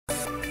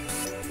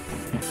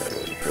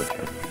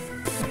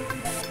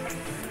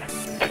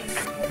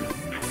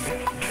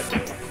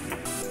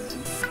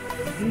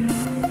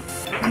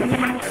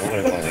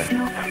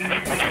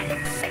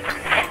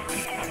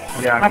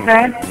Yeah,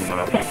 Okay.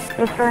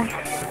 This way.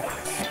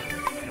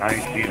 I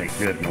ain't seen a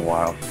kid in a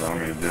while, so I'm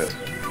gonna do it.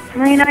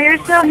 Reno, you're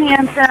so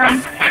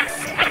handsome.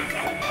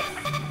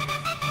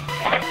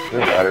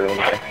 There's battery over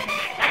there.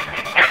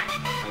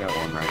 I got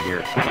one right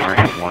here.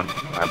 Orange one.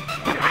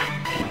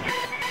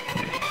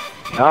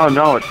 Oh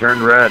no, it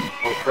turned red.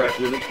 Oh crap,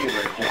 there's a kid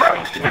right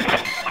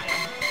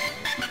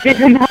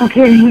No, I'm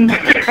kidding.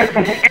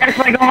 It's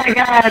like, oh my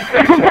god.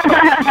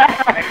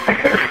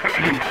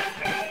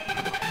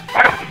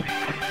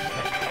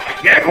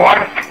 Yeah, go on.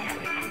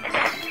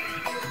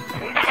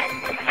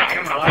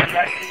 Come on, let's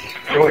go.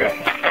 Oh yeah.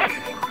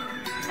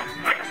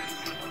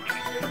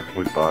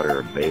 We bought her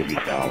a baby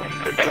doll and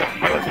picked up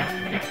blood.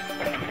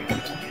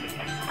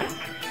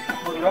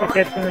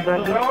 Gets in the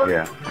budget.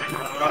 Yeah.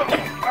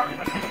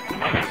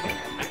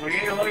 Well, you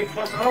ain't let me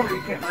flip it over,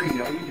 you can't read it,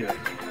 you do it.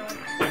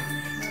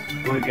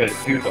 We got a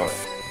tooth on it.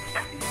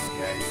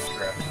 Yeah, you just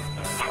grab it.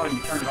 Oh, you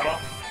turn it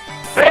off?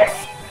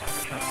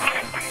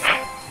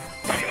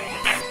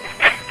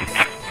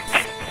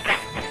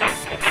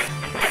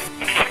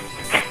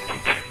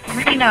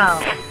 Reno.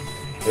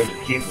 Just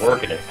keep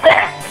working it.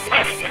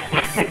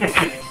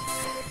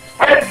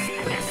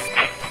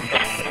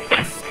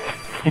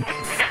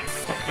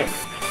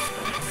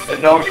 That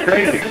dog's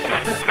crazy.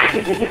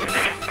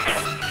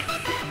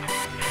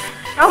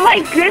 Oh my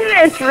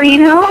goodness,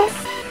 Reno.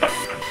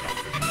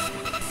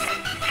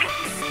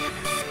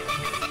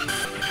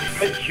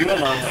 Quit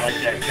chewing on it like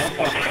that, jump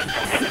on it.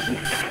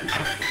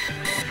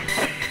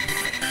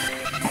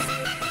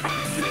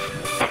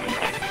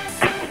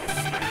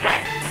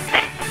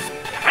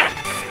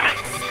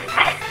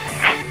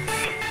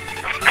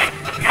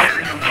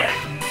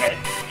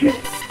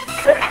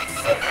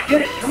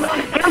 Get it, come on.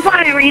 Jump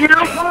on it, Reno.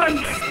 Come on.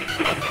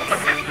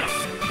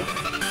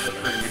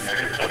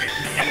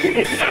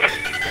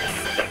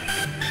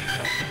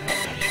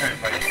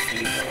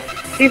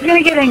 He's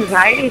gonna get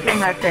anxiety from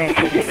that thing.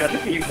 He's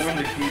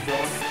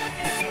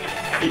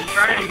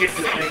trying to get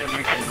this thing to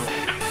make some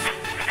noise.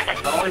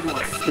 That's all he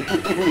wants.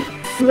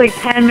 It's like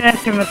 10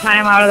 minutes from the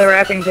time out of the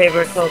wrapping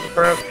paper until it's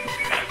broke.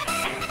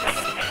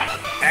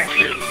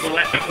 Actually, the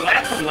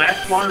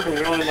last one, but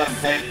we only let him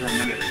play it for a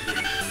minute or two.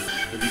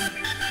 So he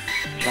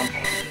jump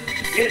on it.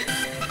 Get it.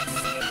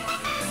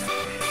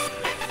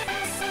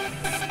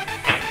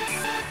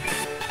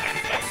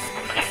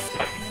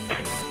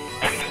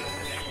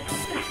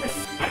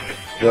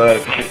 Do I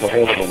get the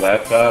hold of the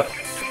laptop?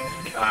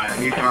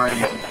 He's already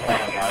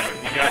about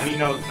it. He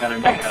knows better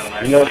than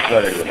that. He knows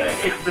better than that.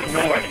 It's the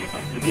noise.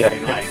 Yeah.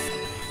 Like,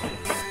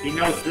 he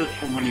knows this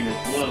from when he was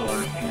little,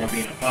 or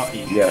being a puppy.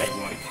 Yeah.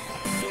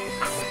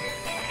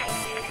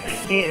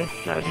 He is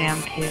so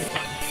damn cute.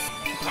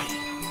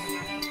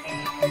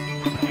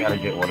 Gotta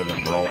get one of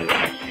them roll ones.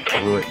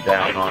 Glue it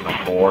down on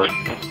a board.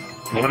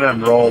 One of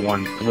them roll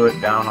ones, glue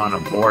it down on a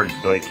board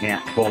so he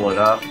can't pull it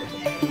up.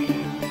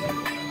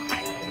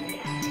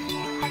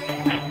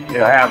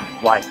 He'll have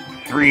like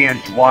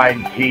 3-inch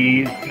wide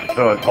keys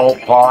so his whole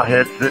paw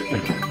hits it.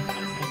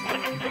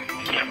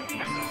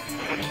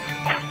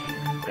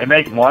 They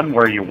make one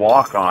where you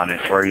walk on it,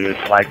 where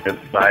it's like the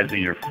size of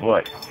your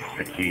foot,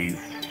 the keys.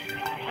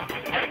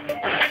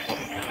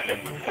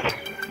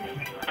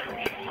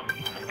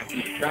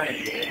 He's trying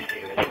to get it.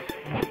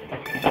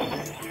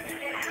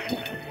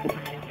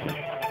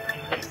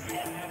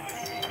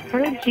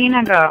 Where did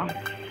Gina go?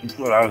 That's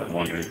what I was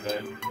wondering.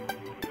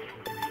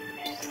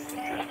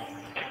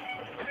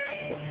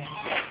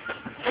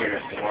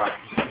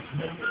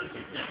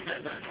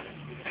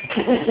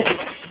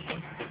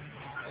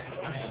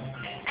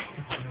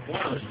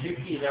 One of those two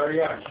keys already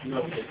are. You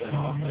know, get them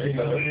off. There you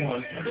go. There's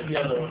one. There's the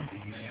other one.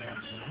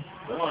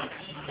 Come on.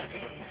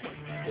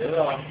 Get it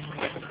off.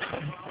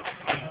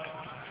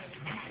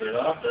 Get it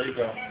off. There you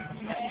go.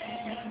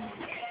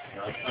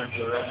 Now it's time for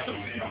the rest of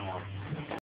them.